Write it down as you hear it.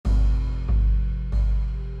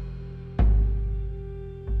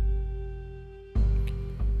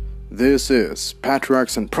This is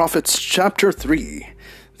Patriarchs and Prophets Chapter 3,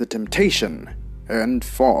 The Temptation and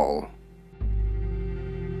Fall.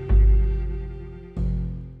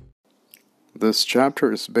 This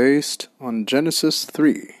chapter is based on Genesis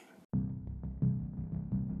 3.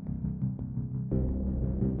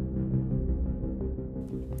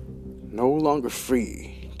 No longer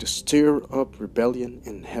free to stir up rebellion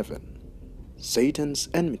in heaven, Satan's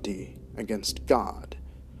enmity against God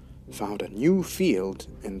found a new field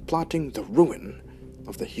in plotting the ruin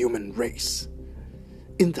of the human race.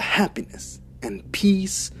 In the happiness and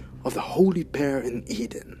peace of the holy pair in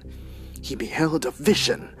Eden, he beheld a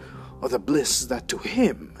vision of the bliss that to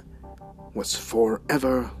him was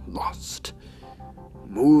forever lost.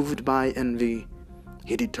 Moved by envy,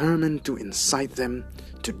 he determined to incite them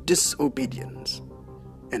to disobedience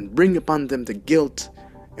and bring upon them the guilt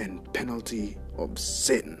and penalty of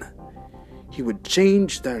sin. He would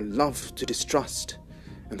change their love to distrust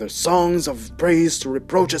and their songs of praise to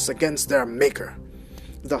reproaches against their Maker.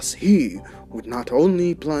 Thus he would not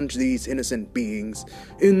only plunge these innocent beings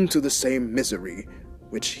into the same misery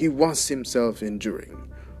which he was himself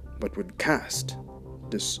enduring, but would cast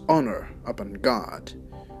dishonor upon God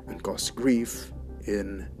and cause grief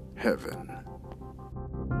in heaven.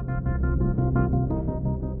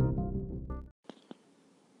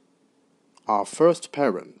 Our first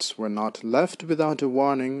parents were not left without a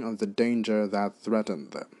warning of the danger that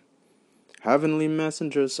threatened them. Heavenly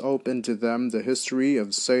messengers opened to them the history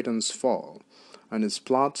of Satan's fall and his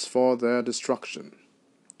plots for their destruction,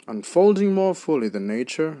 unfolding more fully the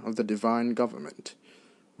nature of the divine government,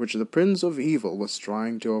 which the Prince of Evil was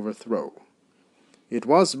trying to overthrow. It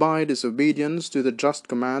was by disobedience to the just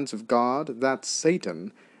commands of God that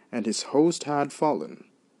Satan and his host had fallen.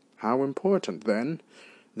 How important, then,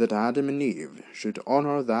 that Adam and Eve should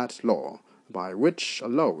honor that law by which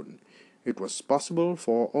alone it was possible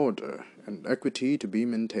for order and equity to be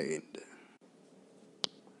maintained.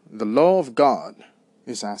 The law of God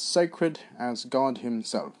is as sacred as God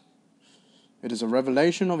himself. It is a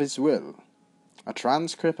revelation of his will, a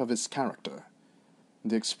transcript of his character,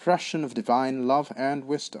 the expression of divine love and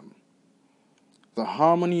wisdom. The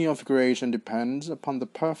harmony of creation depends upon the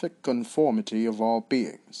perfect conformity of all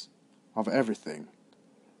beings, of everything,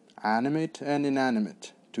 animate and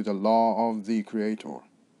inanimate, to the law of the Creator.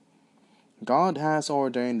 God has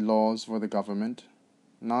ordained laws for the government,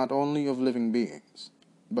 not only of living beings,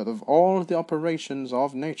 but of all the operations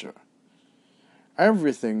of nature.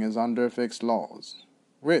 Everything is under fixed laws,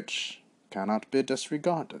 which cannot be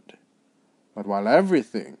disregarded. But while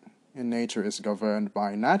everything in nature is governed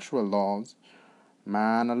by natural laws,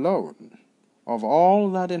 man alone, of all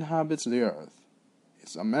that inhabits the earth,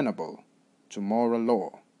 is amenable to moral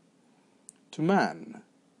law. To man,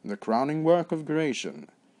 the crowning work of creation,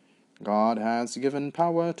 God has given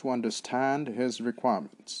power to understand his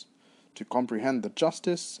requirements, to comprehend the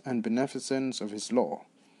justice and beneficence of his law,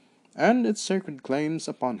 and its sacred claims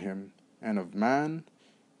upon him, and of man,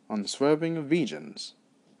 unswerving obedience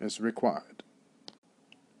is required.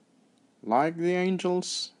 Like the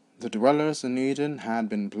angels, the dwellers in Eden had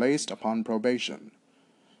been placed upon probation.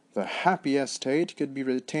 The happy estate could be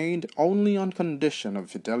retained only on condition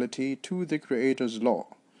of fidelity to the Creator's law.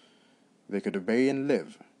 They could obey and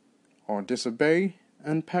live, or disobey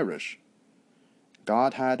and perish.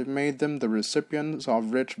 God had made them the recipients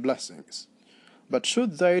of rich blessings, but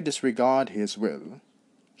should they disregard his will,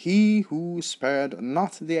 he who spared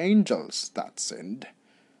not the angels that sinned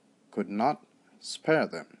could not spare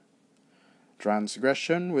them.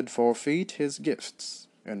 Transgression would forfeit his gifts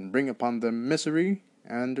and bring upon them misery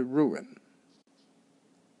and ruin.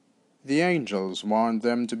 The angels warned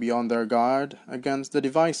them to be on their guard against the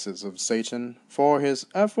devices of Satan, for his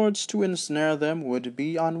efforts to ensnare them would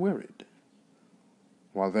be unwearied.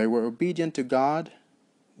 While they were obedient to God,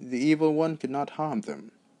 the evil one could not harm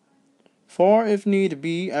them, for if need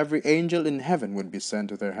be, every angel in heaven would be sent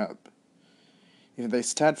to their help. If they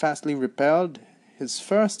steadfastly repelled his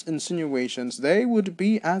first insinuations, they would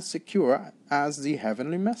be as secure as the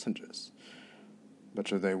heavenly messengers. But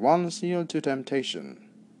should they once yield to temptation,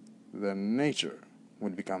 their nature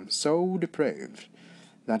would become so depraved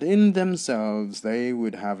that in themselves they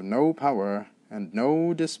would have no power and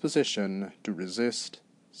no disposition to resist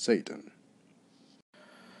Satan.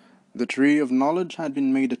 The tree of knowledge had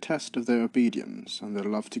been made a test of their obedience and their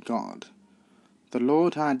love to God. The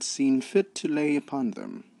Lord had seen fit to lay upon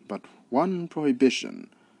them but one prohibition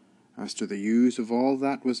as to the use of all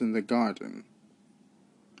that was in the garden.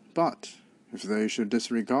 But if they should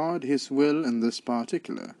disregard his will in this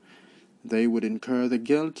particular, they would incur the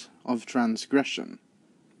guilt of transgression.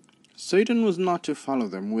 Satan was not to follow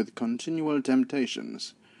them with continual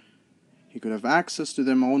temptations, he could have access to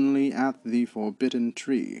them only at the forbidden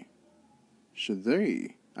tree. Should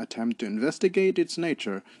they attempt to investigate its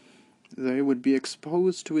nature, they would be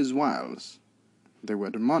exposed to his wiles. They were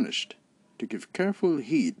admonished to give careful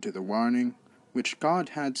heed to the warning which God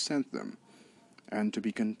had sent them, and to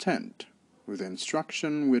be content with the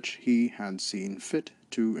instruction which he had seen fit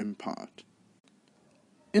to impart.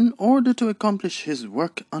 In order to accomplish his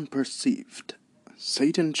work unperceived,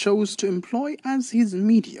 Satan chose to employ as his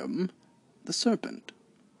medium the serpent,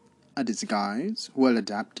 a disguise well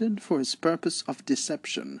adapted for his purpose of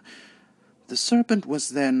deception. The serpent was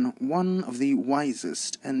then one of the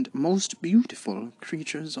wisest and most beautiful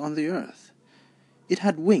creatures on the earth. It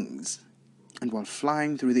had wings, and while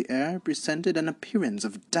flying through the air presented an appearance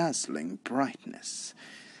of dazzling brightness,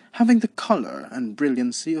 having the color and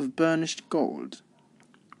brilliancy of burnished gold.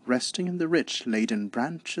 Resting in the rich laden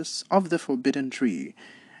branches of the forbidden tree,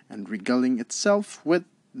 and regaling itself with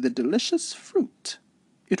the delicious fruit,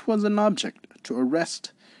 it was an object to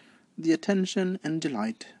arrest the attention and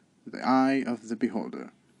delight the eye of the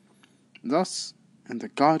beholder. Thus, in the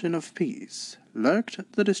garden of peace,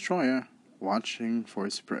 lurked the destroyer, watching for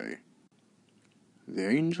his prey. The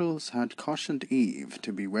angels had cautioned Eve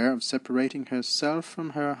to beware of separating herself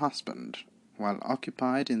from her husband, while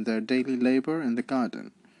occupied in their daily labor in the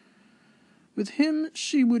garden. With him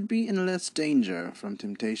she would be in less danger from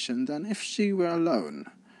temptation than if she were alone.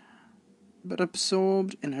 But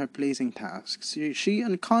absorbed in her pleasing tasks, she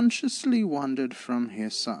unconsciously wandered from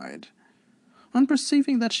his side. On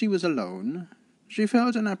perceiving that she was alone, she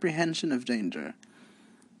felt an apprehension of danger,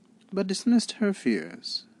 but dismissed her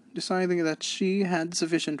fears, deciding that she had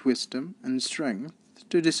sufficient wisdom and strength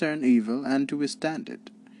to discern evil and to withstand it.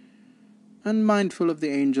 Unmindful of the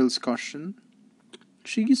angel's caution,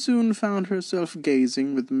 she soon found herself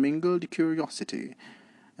gazing with mingled curiosity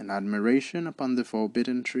and admiration upon the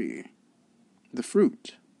forbidden tree. The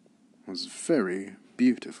fruit was very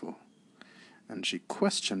beautiful, and she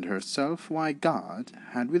questioned herself why God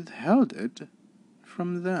had withheld it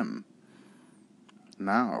from them.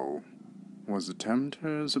 Now was the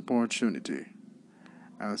tempter's opportunity.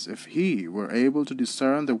 As if he were able to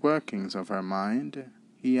discern the workings of her mind,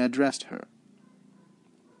 he addressed her.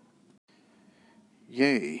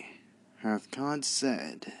 Yea, hath God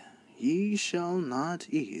said, Ye shall not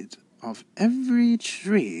eat of every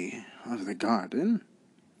tree of the garden?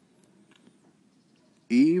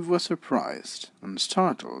 Eve was surprised and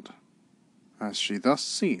startled, as she thus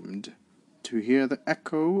seemed to hear the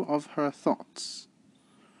echo of her thoughts.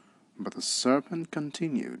 But the serpent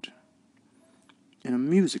continued, in a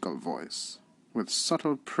musical voice, with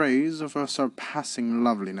subtle praise of her surpassing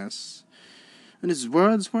loveliness, and his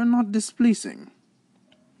words were not displeasing.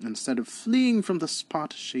 Instead of fleeing from the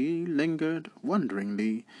spot, she lingered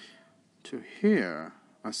wonderingly to hear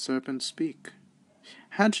a serpent speak.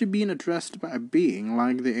 Had she been addressed by a being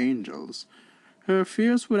like the angels, her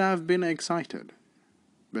fears would have been excited,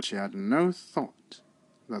 but she had no thought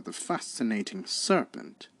that the fascinating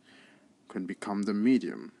serpent could become the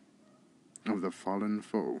medium of the fallen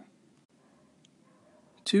foe.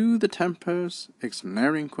 To the tempter's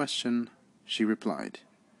ensnaring question, she replied,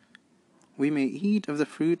 We may eat of the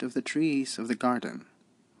fruit of the trees of the garden,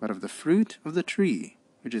 but of the fruit of the tree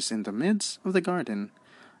which is in the midst of the garden,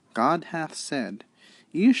 God hath said,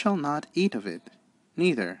 Ye shall not eat of it,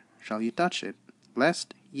 neither shall ye touch it,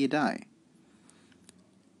 lest ye die.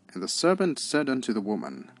 And the serpent said unto the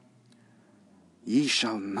woman, Ye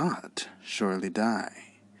shall not surely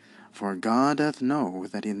die, for God doth know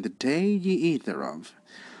that in the day ye eat thereof,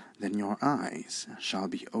 then your eyes shall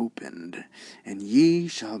be opened, and ye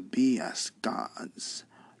shall be as gods,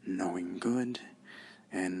 knowing good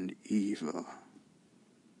and evil.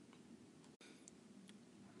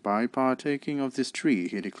 By partaking of this tree,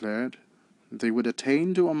 he declared, they would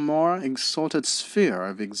attain to a more exalted sphere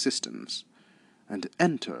of existence, and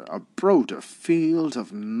enter a broader field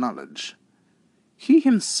of knowledge. He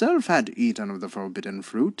himself had eaten of the forbidden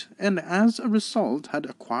fruit, and as a result had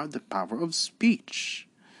acquired the power of speech.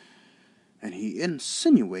 And he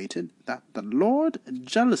insinuated that the Lord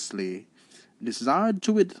jealously desired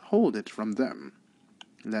to withhold it from them,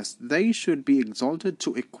 lest they should be exalted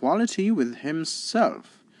to equality with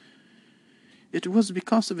himself. It was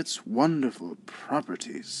because of its wonderful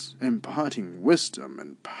properties, imparting wisdom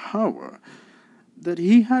and power, that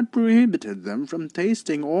he had prohibited them from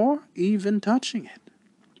tasting or even touching it.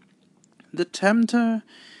 The tempter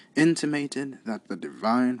intimated that the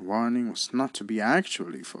divine warning was not to be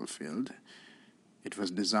actually fulfilled. It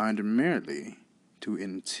was designed merely to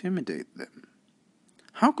intimidate them.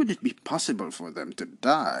 How could it be possible for them to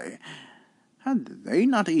die? Had they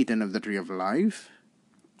not eaten of the tree of life?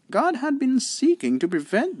 God had been seeking to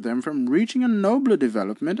prevent them from reaching a nobler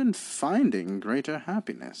development and finding greater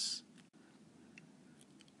happiness.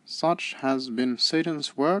 Such has been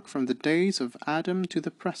Satan's work from the days of Adam to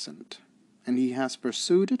the present, and he has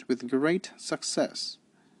pursued it with great success.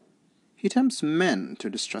 He tempts men to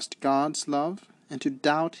distrust God's love and to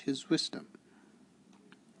doubt his wisdom.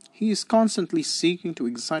 He is constantly seeking to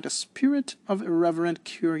excite a spirit of irreverent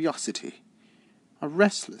curiosity, a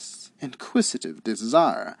restless, inquisitive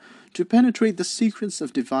desire to penetrate the secrets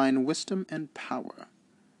of divine wisdom and power.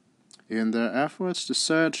 In their efforts to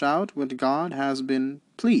search out what God has been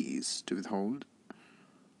pleased to withhold,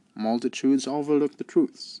 multitudes overlook the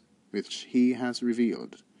truths which he has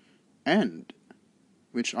revealed, and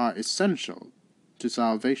which are essential to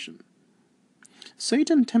salvation.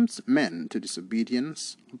 Satan tempts men to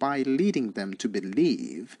disobedience by leading them to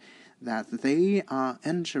believe that they are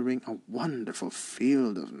entering a wonderful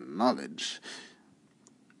field of knowledge.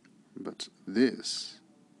 But this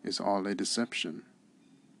is all a deception.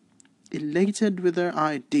 Elated with their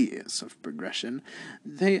ideas of progression,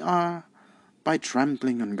 they are, by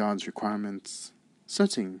trampling on God's requirements,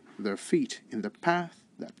 setting their feet in the path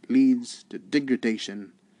that leads to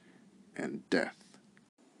degradation and death.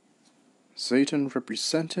 Satan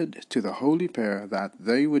represented to the holy pair that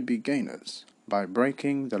they would be gainers by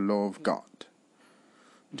breaking the law of God.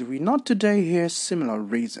 Do we not today hear similar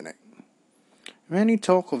reasoning? Many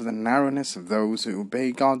talk of the narrowness of those who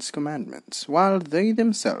obey God's commandments, while they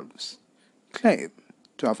themselves claim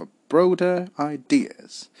to have broader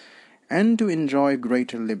ideas and to enjoy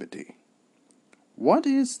greater liberty. What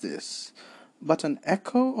is this but an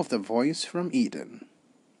echo of the voice from Eden?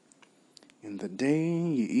 In the day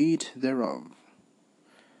ye eat thereof,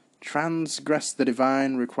 transgress the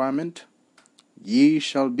divine requirement, ye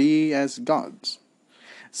shall be as gods.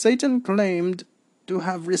 Satan claimed to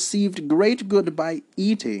have received great good by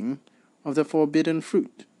eating of the forbidden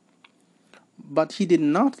fruit. But he did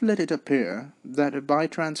not let it appear that by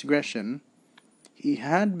transgression he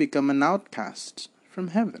had become an outcast from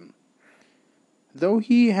heaven. Though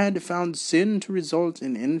he had found sin to result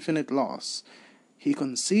in infinite loss, he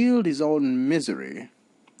concealed his own misery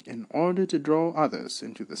in order to draw others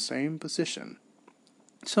into the same position.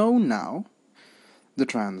 So now, the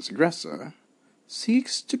transgressor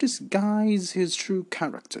seeks to disguise his true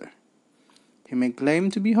character. He may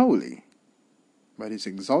claim to be holy, but his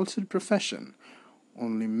exalted profession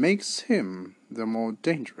only makes him the more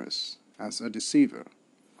dangerous as a deceiver.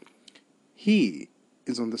 He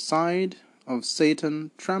is on the side of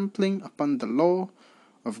Satan, trampling upon the law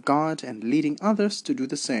of God and leading others to do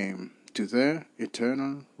the same, to their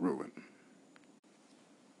eternal ruin.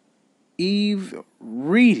 Eve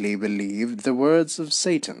really believed the words of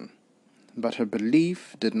Satan, but her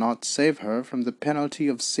belief did not save her from the penalty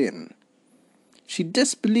of sin. She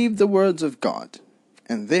disbelieved the words of God,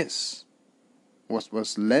 and this was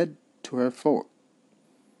what led to her fall.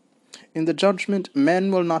 In the judgment,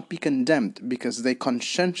 men will not be condemned because they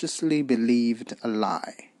conscientiously believed a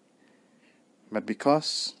lie, but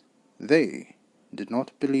because they did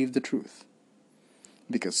not believe the truth,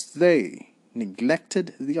 because they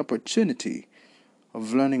neglected the opportunity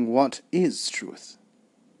of learning what is truth.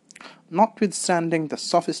 Notwithstanding the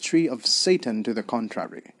sophistry of Satan to the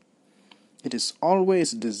contrary, it is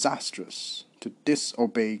always disastrous to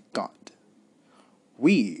disobey God.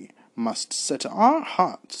 We must set our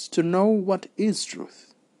hearts to know what is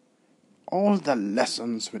truth. All the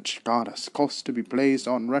lessons which God has caused to be placed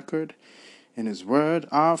on record in His Word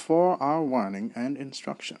are for our warning and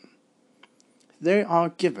instruction. They are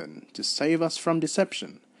given to save us from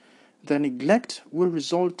deception. Their neglect will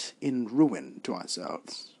result in ruin to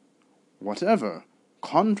ourselves. Whatever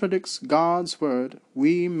contradicts God's Word,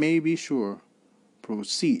 we may be sure,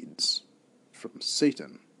 proceeds from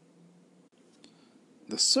Satan.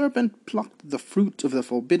 The serpent plucked the fruit of the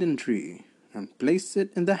forbidden tree and placed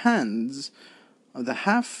it in the hands of the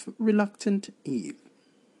half-reluctant Eve.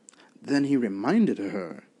 Then he reminded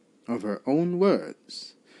her of her own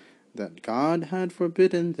words, that God had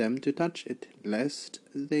forbidden them to touch it, lest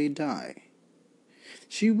they die.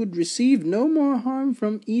 She would receive no more harm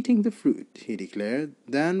from eating the fruit, he declared,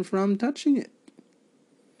 than from touching it.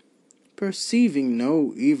 Perceiving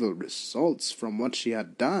no evil results from what she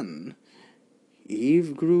had done,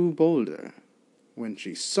 Eve grew bolder when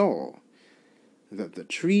she saw that the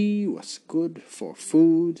tree was good for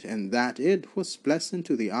food, and that it was pleasant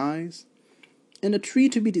to the eyes, and a tree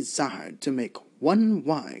to be desired to make one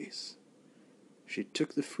wise. She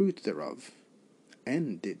took the fruit thereof,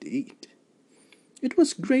 and did eat. It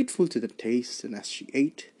was grateful to the taste, and as she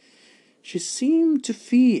ate, she seemed to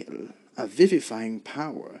feel a vivifying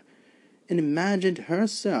power and imagined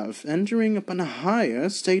herself entering upon a higher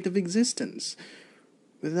state of existence.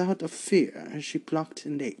 Without a fear she plucked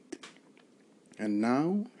and ate. And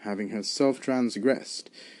now, having herself transgressed,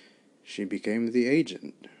 she became the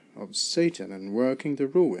agent of Satan and working the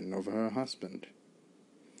ruin of her husband.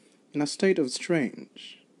 In a state of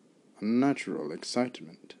strange, unnatural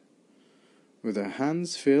excitement, with her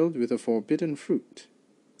hands filled with the forbidden fruit,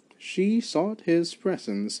 she sought his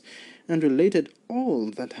presence and related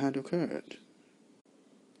all that had occurred.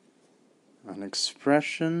 An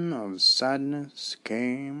expression of sadness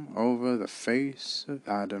came over the face of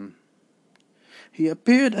Adam. He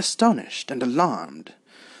appeared astonished and alarmed.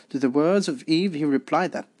 To the words of Eve he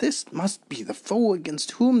replied that this must be the foe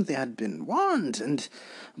against whom they had been warned, and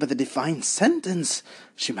by the divine sentence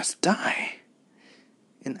she must die.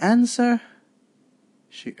 In answer,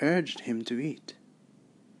 she urged him to eat,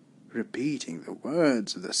 repeating the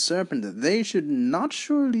words of the serpent that they should not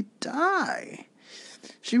surely die.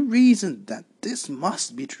 She reasoned that this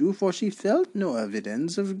must be true, for she felt no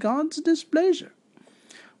evidence of God's displeasure,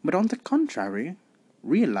 but on the contrary,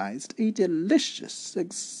 realized a delicious,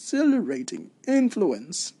 exhilarating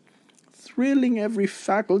influence, thrilling every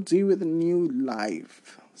faculty with new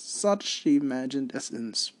life. Such she imagined as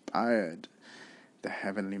inspired the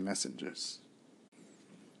heavenly messengers.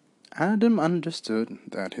 Adam understood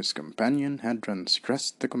that his companion had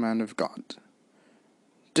transgressed the command of God,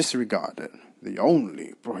 disregarded the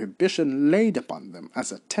only prohibition laid upon them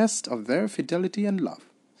as a test of their fidelity and love.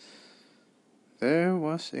 There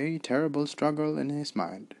was a terrible struggle in his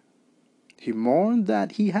mind. He mourned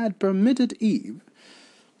that he had permitted Eve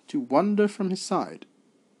to wander from his side,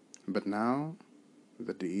 but now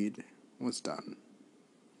the deed was done.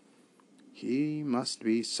 He must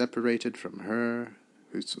be separated from her,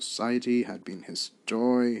 whose society had been his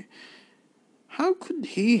joy. How could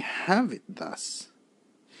he have it thus?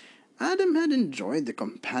 Adam had enjoyed the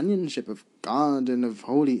companionship of God and of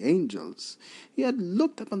holy angels. He had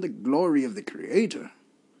looked upon the glory of the Creator.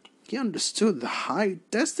 He understood the high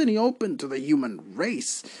destiny open to the human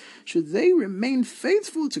race, should they remain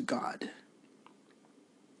faithful to God.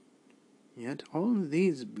 Yet all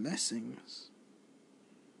these blessings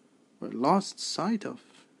were lost sight of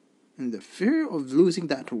in the fear of losing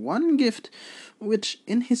that one gift which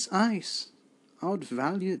in his eyes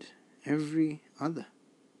outvalued every other.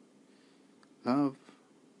 Love,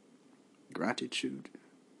 gratitude,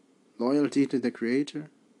 loyalty to the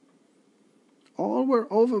Creator, all were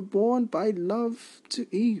overborne by love to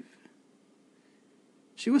Eve.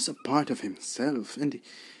 She was a part of himself, and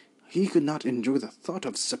he could not endure the thought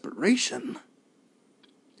of separation.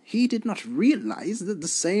 He did not realize that the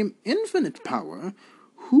same infinite power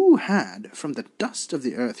who had from the dust of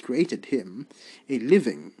the earth created him a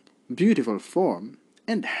living, beautiful form,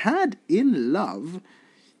 and had in love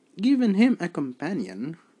given him a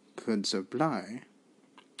companion, could supply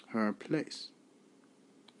her place.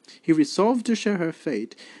 He resolved to share her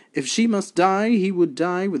fate. If she must die, he would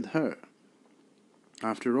die with her.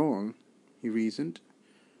 After all, he reasoned,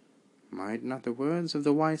 might not the words of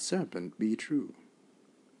the wise serpent be true?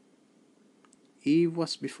 Eve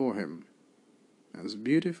was before him, as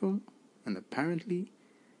beautiful and apparently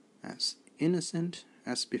as innocent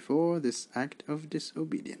as before this act of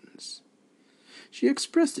disobedience. She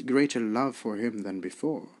expressed greater love for him than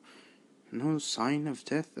before. No sign of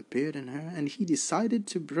death appeared in her, and he decided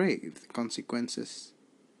to brave the consequences.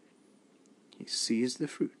 He seized the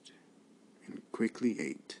fruit and quickly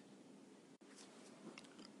ate.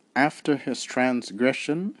 After his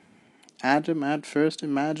transgression, Adam at first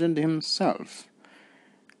imagined himself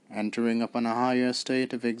entering upon a higher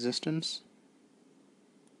state of existence,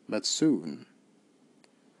 but soon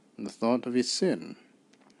the thought of his sin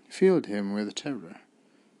filled him with terror.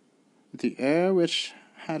 The air, which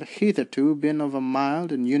had hitherto been of a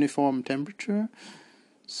mild and uniform temperature,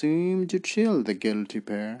 seemed to chill the guilty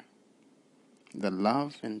pair. The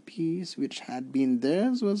love and peace which had been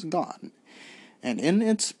theirs was gone, and in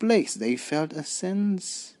its place they felt a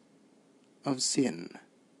sense of sin,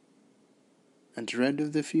 a dread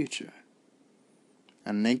of the future,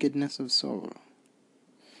 a nakedness of soul.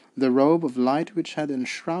 The robe of light which had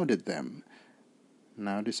enshrouded them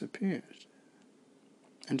now disappeared,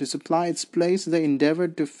 and to supply its place they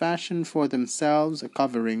endeavored to fashion for themselves a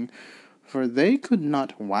covering, for they could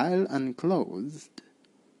not, while unclothed,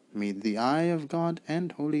 meet the eye of God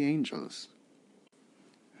and holy angels.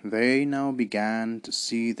 They now began to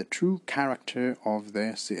see the true character of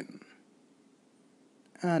their sin.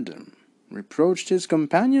 Adam reproached his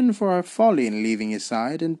companion for her folly in leaving his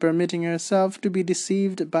side and permitting herself to be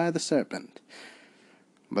deceived by the serpent.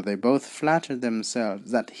 But they both flattered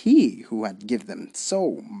themselves that he who had given them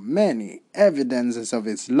so many evidences of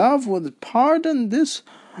his love would pardon this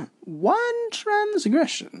one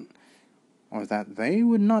transgression, or that they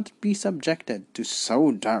would not be subjected to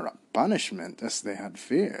so dire a punishment as they had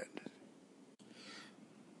feared.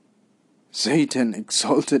 Satan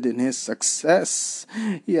exulted in his success.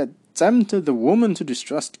 He had tempted the woman to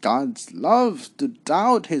distrust God's love, to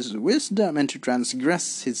doubt his wisdom, and to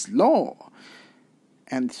transgress his law.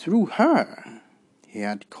 And through her, he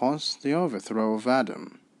had caused the overthrow of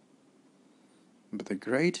Adam. But the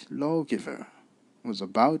great lawgiver was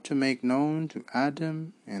about to make known to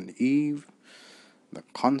Adam and Eve the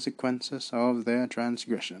consequences of their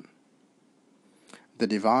transgression. The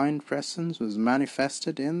divine presence was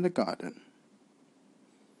manifested in the garden.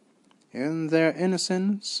 In their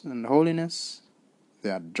innocence and holiness, they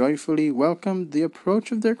had joyfully welcomed the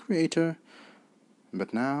approach of their Creator,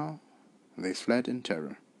 but now they fled in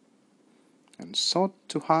terror, and sought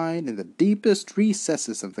to hide in the deepest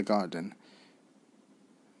recesses of the garden.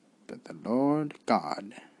 But the Lord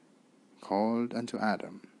God called unto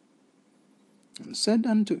Adam, and said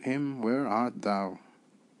unto him, Where art thou?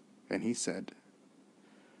 And he said,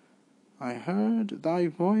 I heard thy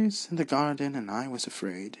voice in the garden, and I was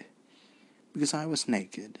afraid, because I was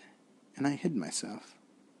naked, and I hid myself.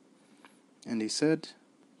 And he said,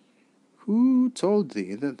 Who told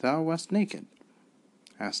thee that thou wast naked?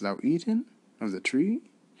 Hast thou eaten of the tree,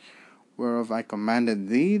 whereof I commanded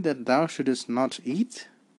thee that thou shouldest not eat?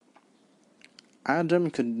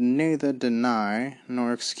 Adam could neither deny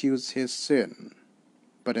nor excuse his sin,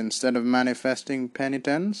 but instead of manifesting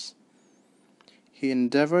penitence, he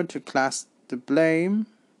endeavored to cast the blame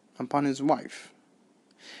upon his wife,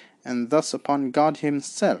 and thus upon God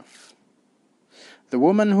himself. The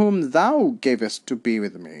woman whom thou gavest to be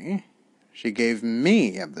with me, she gave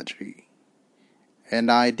me of the tree,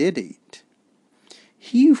 and I did eat.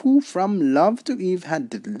 He who from love to Eve had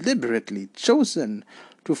deliberately chosen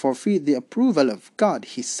to forfeit the approval of God,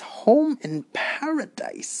 his home in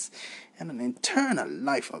paradise, and an eternal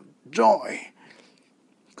life of joy,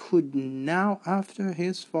 could now, after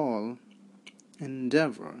his fall,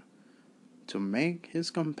 endeavor to make his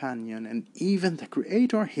companion and even the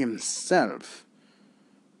Creator himself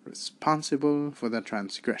responsible for the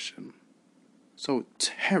transgression. So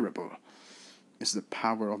terrible is the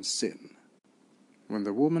power of sin. When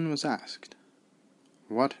the woman was asked,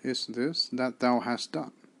 What is this that thou hast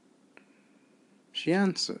done? She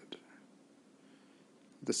answered,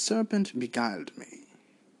 The serpent beguiled me,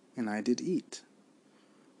 and I did eat.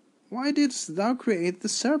 Why didst thou create the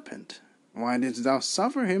serpent? Why didst thou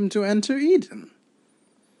suffer him to enter Eden?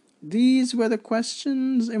 These were the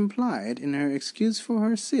questions implied in her excuse for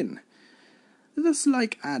her sin. Thus,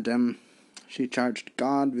 like Adam, she charged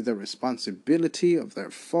God with the responsibility of their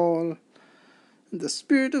fall. The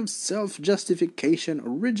spirit of self-justification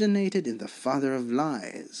originated in the father of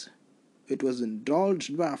lies. It was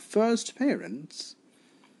indulged by our first parents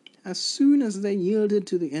as soon as they yielded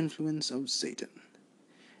to the influence of Satan,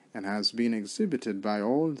 and has been exhibited by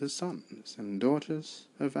all the sons and daughters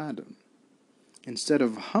of Adam. Instead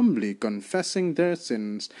of humbly confessing their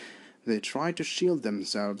sins, they try to shield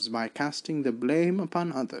themselves by casting the blame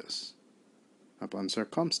upon others, upon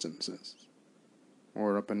circumstances,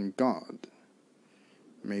 or upon God,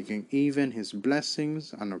 making even his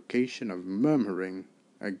blessings an occasion of murmuring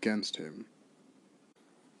against him.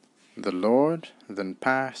 The Lord then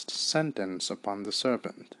passed sentence upon the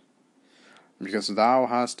serpent. Because thou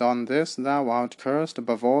hast done this, thou art cursed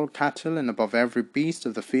above all cattle, and above every beast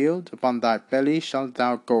of the field. Upon thy belly shalt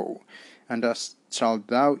thou go, and dust shalt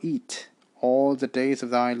thou eat all the days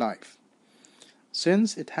of thy life.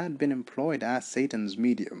 Since it had been employed as Satan's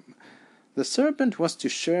medium, the serpent was to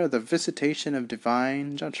share the visitation of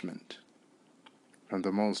divine judgment. From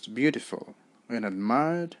the most beautiful and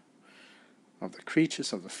admired of the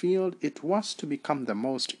creatures of the field, it was to become the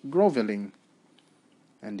most grovelling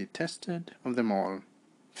and detested of them all,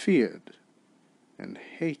 feared and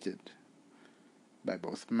hated by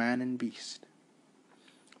both man and beast.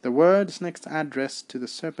 The words next addressed to the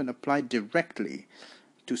serpent applied directly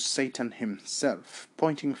to Satan himself,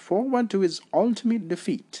 pointing forward to his ultimate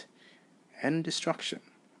defeat and destruction.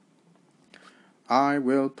 I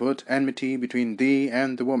will put enmity between thee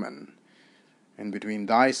and the woman, and between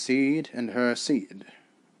thy seed and her seed.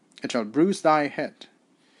 It shall bruise thy head,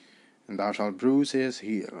 and thou shalt bruise his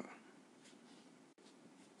heel.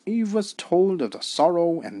 Eve was told of the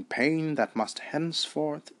sorrow and pain that must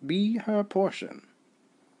henceforth be her portion.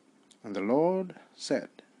 And the Lord said,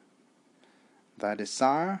 Thy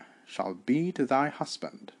desire shall be to thy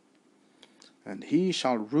husband, and he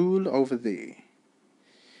shall rule over thee.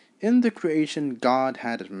 In the creation, God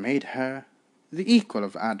had made her the equal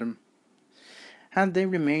of Adam. Had they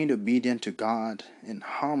remained obedient to God, in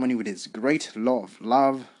harmony with His great law of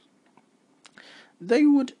love, they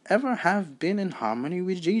would ever have been in harmony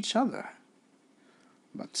with each other.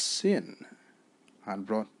 But sin had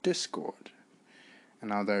brought discord,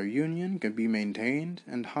 and now their union could be maintained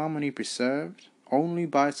and harmony preserved only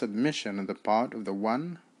by submission on the part of the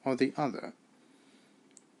one or the other.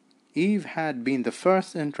 Eve had been the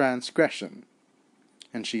first in transgression,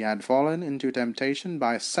 and she had fallen into temptation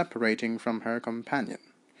by separating from her companion,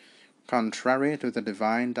 contrary to the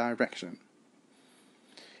divine direction.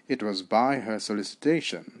 It was by her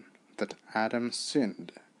solicitation that Adam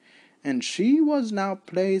sinned, and she was now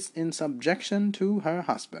placed in subjection to her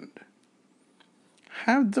husband.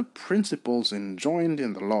 Had the principles enjoined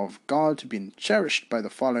in the law of God been cherished by the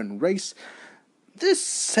fallen race, this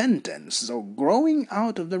sentence, though growing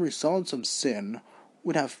out of the results of sin,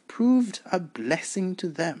 would have proved a blessing to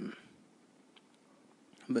them.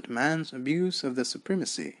 But man's abuse of the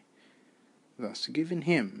supremacy thus given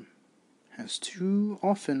him has too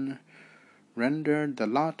often rendered the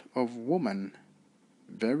lot of woman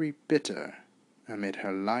very bitter and made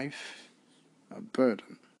her life a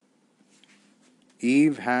burden.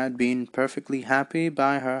 Eve had been perfectly happy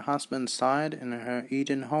by her husband's side in her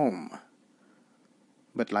Eden home,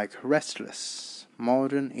 but like restless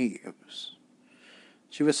modern Eves,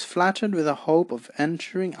 she was flattered with a hope of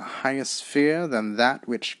entering a higher sphere than that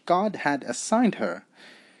which God had assigned her.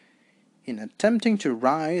 In attempting to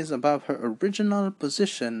rise above her original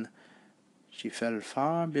position, she fell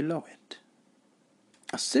far below it.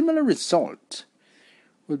 A similar result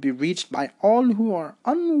will be reached by all who are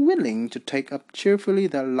unwilling to take up cheerfully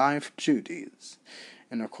their life duties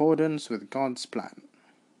in accordance with God's plan.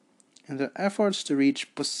 In their efforts to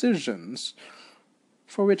reach positions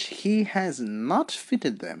for which He has not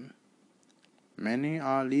fitted them, many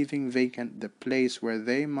are leaving vacant the place where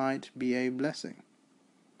they might be a blessing.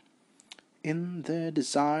 In their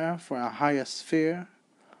desire for a higher sphere,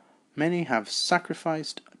 many have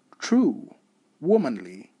sacrificed true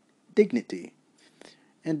womanly dignity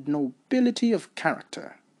and nobility of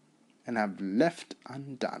character, and have left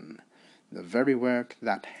undone the very work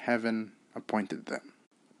that heaven appointed them.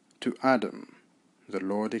 To Adam the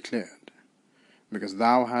Lord declared, Because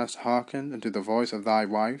thou hast hearkened unto the voice of thy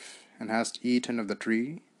wife, and hast eaten of the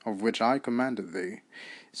tree of which I commanded thee,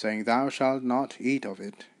 saying, Thou shalt not eat of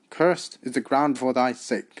it, cursed is the ground for thy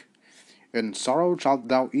sake. In sorrow shalt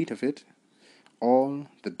thou eat of it all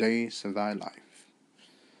the days of thy life.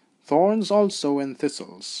 Thorns also and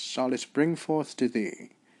thistles shall it bring forth to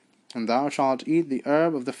thee, and thou shalt eat the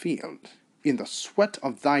herb of the field. In the sweat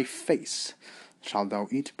of thy face shalt thou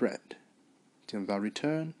eat bread, till thou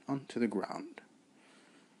return unto the ground.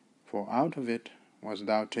 For out of it wast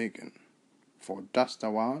thou taken, for dust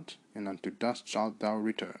thou art, and unto dust shalt thou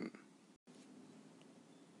return.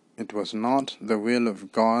 It was not the will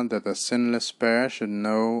of God that the sinless pair should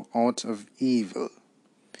know aught of evil.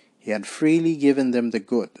 He had freely given them the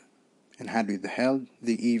good, and had withheld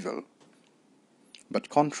the evil. But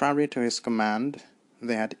contrary to His command,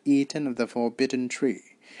 they had eaten of the forbidden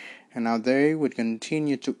tree, and now they would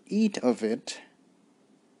continue to eat of it.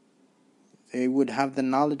 They would have the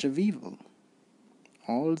knowledge of evil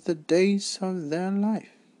all the days of their life.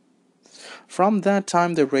 From that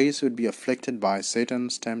time the race would be afflicted by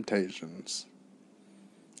Satan's temptations.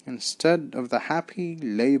 Instead of the happy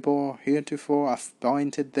labor heretofore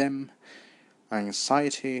appointed them,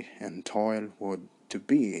 anxiety and toil would to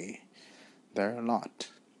be their lot.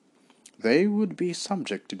 They would be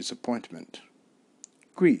subject to disappointment,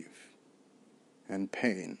 grief, and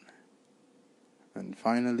pain, and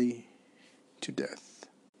finally to death.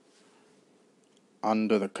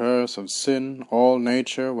 Under the curse of sin, all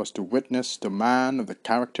nature was to witness to man of the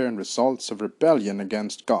character and results of rebellion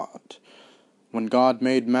against God. When God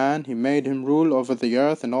made man, He made him rule over the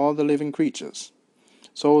earth and all the living creatures.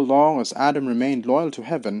 So long as Adam remained loyal to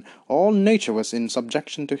heaven, all nature was in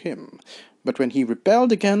subjection to him. But when he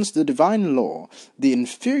rebelled against the divine law, the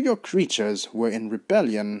inferior creatures were in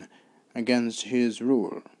rebellion against His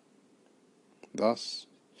rule. Thus,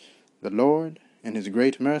 the Lord, in His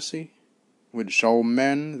great mercy, would show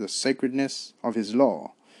men the sacredness of His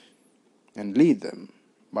law, and lead them,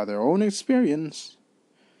 by their own experience,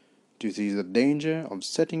 to see the danger of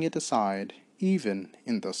setting it aside, even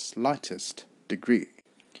in the slightest degree.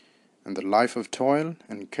 And the life of toil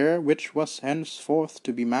and care which was henceforth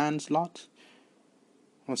to be man's lot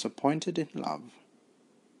was appointed in love.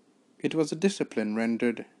 It was a discipline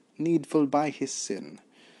rendered needful by his sin,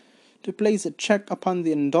 to place a check upon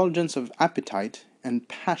the indulgence of appetite and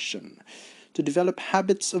passion, to develop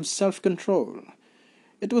habits of self-control.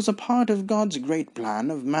 It was a part of God's great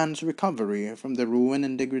plan of man's recovery from the ruin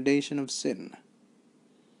and degradation of sin.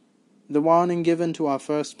 The warning given to our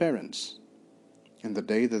first parents, "In the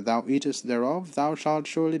day that thou eatest thereof, thou shalt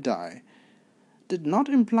surely die," did not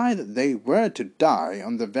imply that they were to die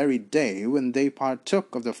on the very day when they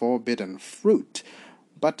partook of the forbidden fruit,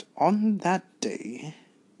 but on that day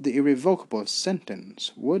the irrevocable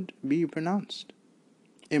sentence would be pronounced.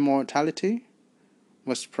 Immortality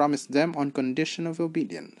was promised them on condition of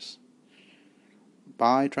obedience.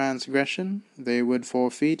 By transgression they would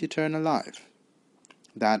forfeit eternal life.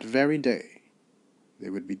 That very day they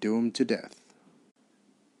would be doomed to death.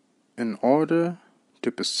 In order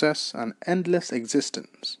to possess an endless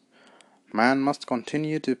existence, man must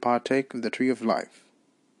continue to partake of the tree of life.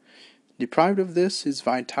 Deprived of this, his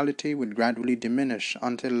vitality would gradually diminish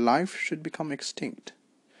until life should become extinct.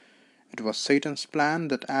 It was Satan's plan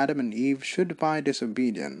that Adam and Eve should, by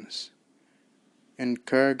disobedience,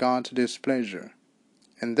 incur God's displeasure,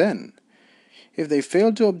 and then, if they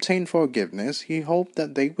failed to obtain forgiveness, he hoped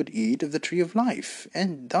that they would eat of the tree of life,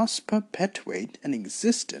 and thus perpetuate an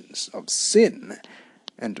existence of sin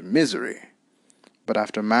and misery. But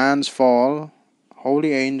after man's fall,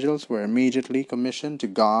 holy angels were immediately commissioned to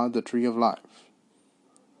guard the tree of life.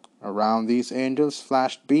 Around these angels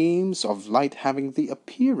flashed beams of light having the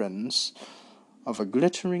appearance of a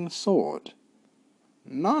glittering sword.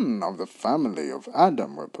 None of the family of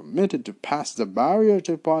Adam were permitted to pass the barrier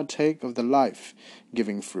to partake of the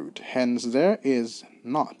life-giving fruit. Hence there is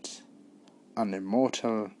not an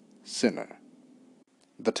immortal sinner.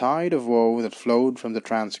 The tide of woe that flowed from the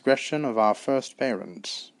transgression of our first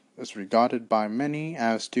parents is regarded by many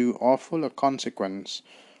as too awful a consequence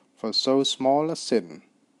for so small a sin,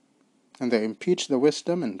 and they impeach the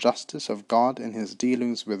wisdom and justice of God in his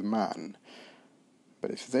dealings with man.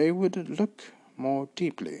 But if they would look more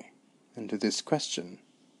deeply into this question,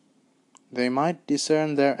 they might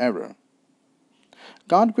discern their error.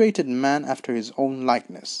 God created man after his own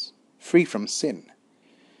likeness, free from sin.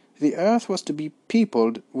 The earth was to be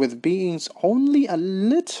peopled with beings only a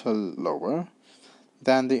little lower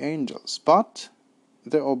than the angels, but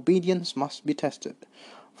their obedience must be tested,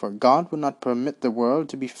 for God would not permit the world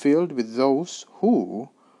to be filled with those who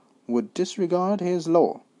would disregard his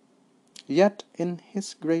law. Yet in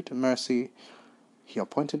his great mercy he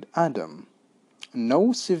appointed Adam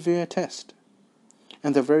no severe test,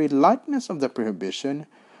 and the very lightness of the prohibition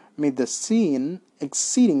made the sin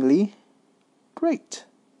exceedingly great.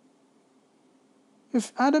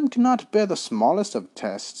 If Adam could not bear the smallest of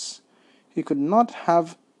tests, he could not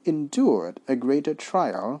have endured a greater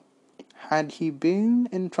trial had he been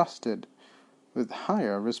entrusted with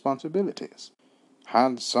higher responsibilities.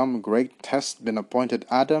 Had some great test been appointed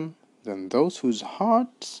Adam, then those whose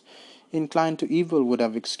hearts inclined to evil would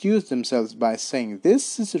have excused themselves by saying,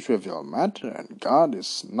 "This is a trivial matter, and God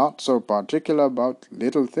is not so particular about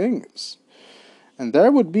little things." And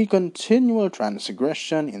there would be continual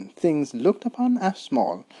transgression in things looked upon as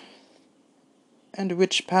small, and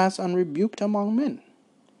which pass unrebuked among men.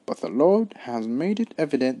 But the Lord has made it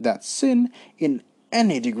evident that sin in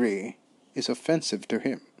any degree is offensive to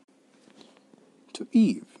him. To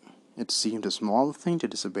Eve, it seemed a small thing to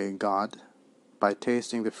disobey God by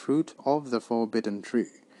tasting the fruit of the forbidden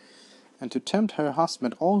tree, and to tempt her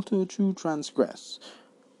husband also to transgress.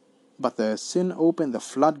 But their sin opened the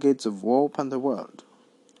floodgates of woe upon the world.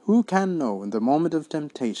 Who can know in the moment of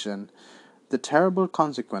temptation the terrible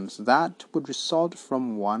consequence that would result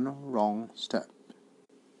from one wrong step?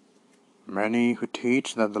 Many who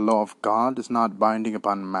teach that the law of God is not binding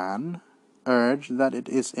upon man urge that it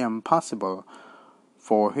is impossible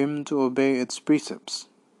for him to obey its precepts.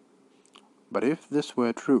 But if this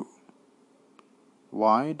were true,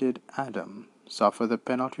 why did Adam suffer the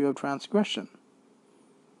penalty of transgression?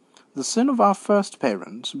 The sin of our first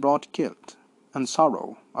parents brought guilt and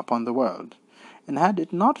sorrow upon the world, and had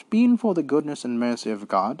it not been for the goodness and mercy of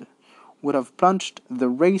God, would have plunged the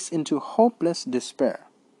race into hopeless despair.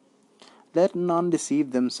 Let none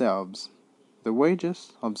deceive themselves. The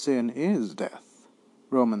wages of sin is death.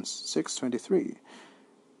 Romans 6:23.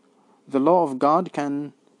 The law of God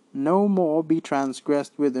can no more be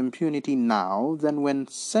transgressed with impunity now than when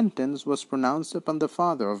sentence was pronounced upon the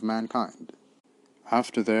father of mankind.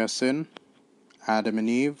 After their sin, Adam and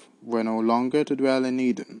Eve were no longer to dwell in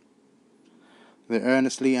Eden. They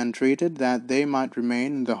earnestly entreated that they might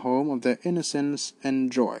remain in the home of their innocence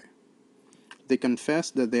and joy. They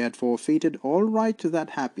confessed that they had forfeited all right to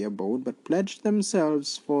that happy abode, but pledged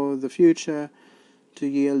themselves for the future to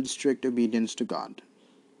yield strict obedience to God.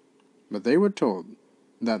 But they were told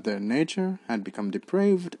that their nature had become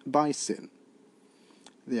depraved by sin,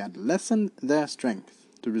 They had lessened their strength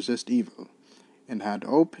to resist evil, and had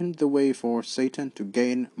opened the way for Satan to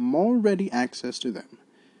gain more ready access to them.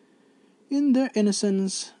 In their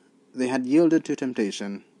innocence, they had yielded to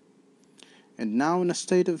temptation, and now in a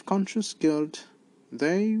state of conscious guilt,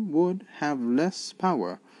 they would have less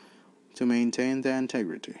power to maintain their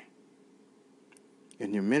integrity.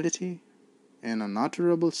 In humility and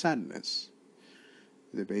unutterable sadness,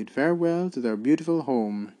 they bade farewell to their beautiful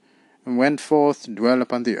home and went forth to dwell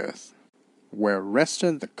upon the earth, where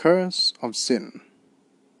rested the curse of sin.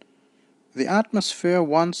 The atmosphere,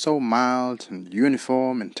 once so mild and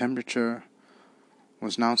uniform in temperature,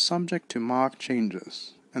 was now subject to marked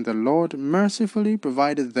changes, and the Lord mercifully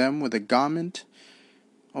provided them with a garment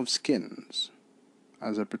of skins,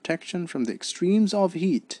 as a protection from the extremes of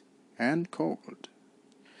heat and cold.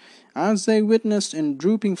 As they witnessed in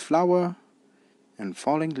drooping flower and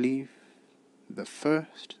falling leaf the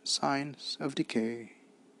first signs of decay,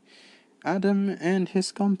 Adam and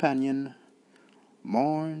his companion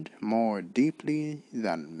mourned more deeply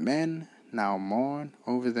than men now mourn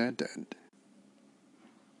over their dead.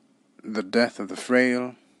 The death of the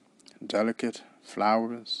frail, delicate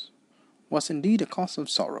flowers was indeed a cause of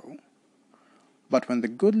sorrow, but when the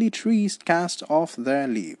goodly trees cast off their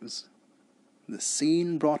leaves, the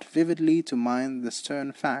scene brought vividly to mind the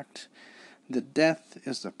stern fact that death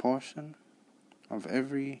is the portion of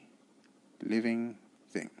every living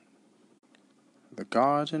thing. The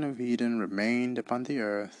Garden of Eden remained upon the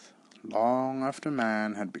earth long after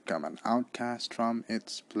man had become an outcast from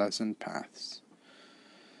its pleasant paths.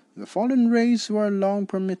 The fallen race were long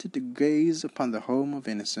permitted to gaze upon the home of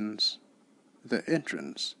innocence, the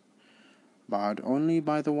entrance barred only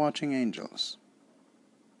by the watching angels.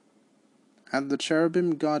 At the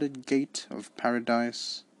cherubim-guarded gate of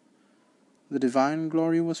paradise, the divine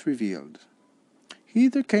glory was revealed.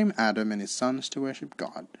 Hither came Adam and his sons to worship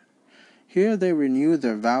God. Here they renewed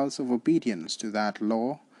their vows of obedience to that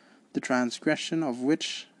law, the transgression of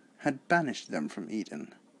which had banished them from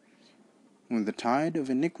Eden. When the tide of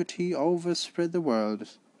iniquity overspread the world,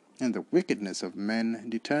 and the wickedness of men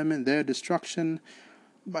determined their destruction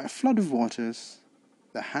by a flood of waters,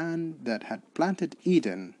 the hand that had planted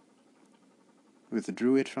Eden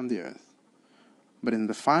withdrew it from the earth. But in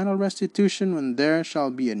the final restitution, when there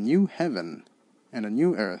shall be a new heaven and a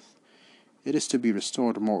new earth, it is to be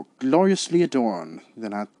restored more gloriously adorned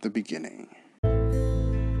than at the beginning.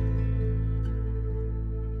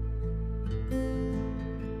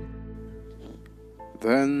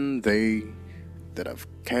 Then they that have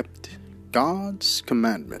kept God's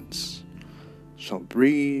commandments shall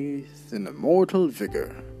breathe in immortal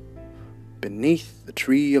vigor beneath the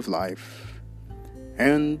tree of life,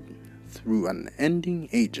 and through unending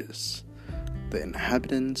ages the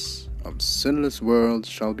inhabitants of sinless worlds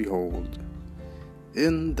shall behold,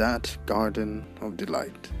 in that garden of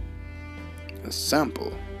delight, a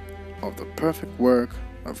sample of the perfect work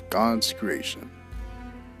of God's creation,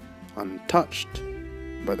 untouched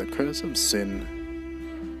by the curse of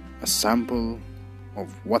sin, a sample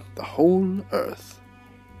of what the whole earth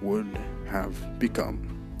would have become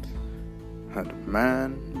had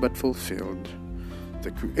man but fulfilled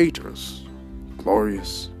the Creator's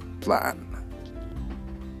glorious plan.